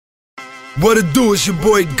What it do, is your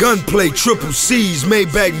boy Gunplay, Triple C's,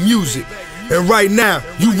 Maybach Music. And right now,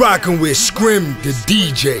 you rockin' with Scrim the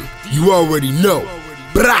DJ. You already know.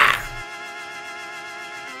 Brah!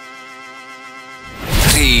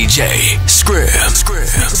 DJ Scrim. That's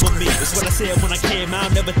what I said when I came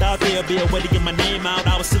out. Never thought there'd be a way to get my name out.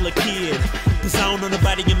 I was still a kid. Cause I don't know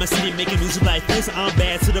nobody in my city making music like this. I'm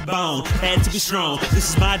bad to the bone, had to be strong.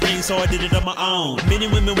 This is my dream, so I did it on my own. Many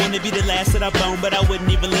women wanna be the last that I bone, but I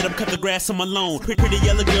wouldn't even let them cut the grass on my lawn. Pretty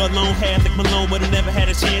yellow girl, long hair like Malone, would've never had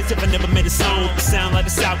a chance if I never made a song. It sound like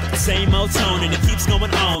the South with the same old tone, and it keeps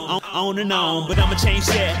going on and on. But I'ma change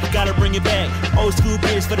that, gotta bring it back. Old school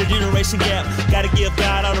bridge for the generation gap. Gotta give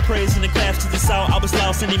God all the praise and the claps to the South. I was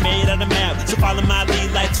lost and he made out the map. So follow my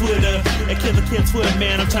lead like Twitter. And Killer Kim Twitter,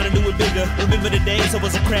 man, I'm trying to do it bigger. Remember the days I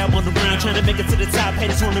was a crab on the ground, trying to make it to the top.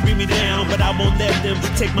 Haters wanna bring me down, but I won't let them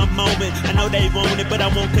take my moment. I know they want it, but I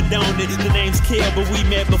won't condone it. The name's Kill, but we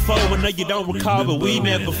met before. I know you don't recall, but we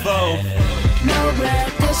met before. No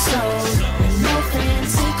record sold, no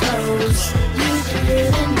fancy clothes. You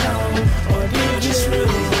didn't know, or did you? It's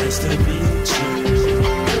really nice to meet you.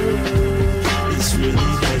 It's really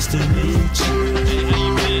nice to meet you. Hey, how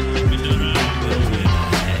you been? Been doing alright?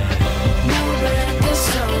 No record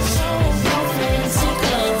sold, no fancy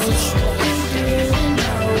clothes. You didn't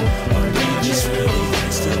know, or did you? It's really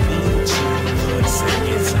nice to meet you for the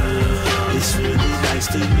second time. It's really nice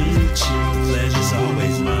to meet you. Pleasure's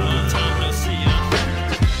always mine. Time to see ya.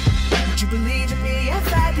 Would you believe in me if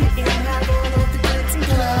I didn't have all of the glitz and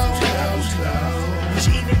glow? Would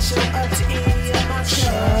you even show up to any of my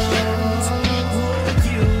shows?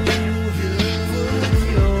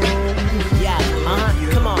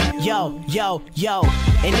 Come on, yo.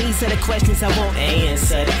 And these are the questions I won't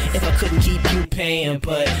answer. If I couldn't keep you paying,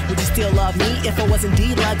 but would you still love me if I wasn't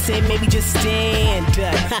deluxe and maybe just stand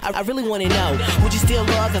up? I really wanna know, would you still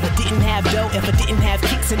love if I didn't have dough, if I didn't have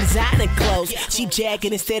kicks and designer clothes, cheap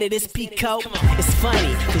jacket instead of this peacoat? It's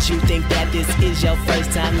funny, cause you think that this is your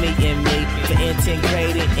first time meeting me. For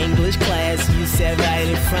integrated English class, you sat right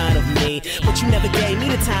in front of me. But you never gave me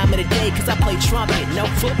the time of the day, cause I play trumpet, no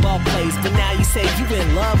football plays. But now you say you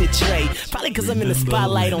in love with Trey, probably cause I'm in the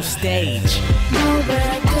spotlight on stage. No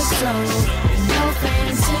record sold, no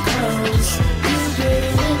fancy clothes. You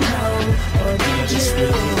didn't know, or did you? It's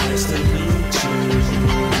really nice to meet you.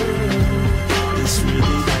 It's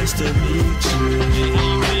really nice to meet you. Hey,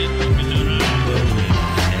 how you been? Been doing alright?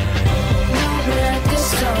 No record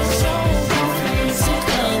sold, no fancy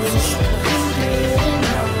clothes. You didn't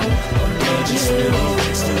know, or did you? It's really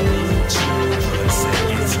nice to meet you for the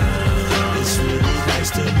second time. It's really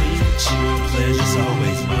nice to meet you. Pleasure's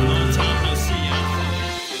always mine. Time to see ya.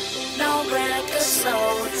 No record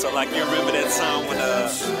sold. So like you remember that song when I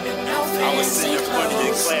was sitting in front of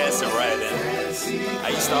your class and writing. I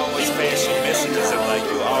used to always pass you messages and like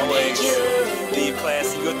you always leave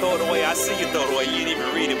class and you throw it away. I see you throw it away. You didn't even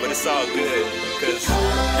read it, but it's all good. Cause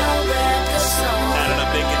now that I'm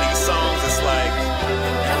making these songs,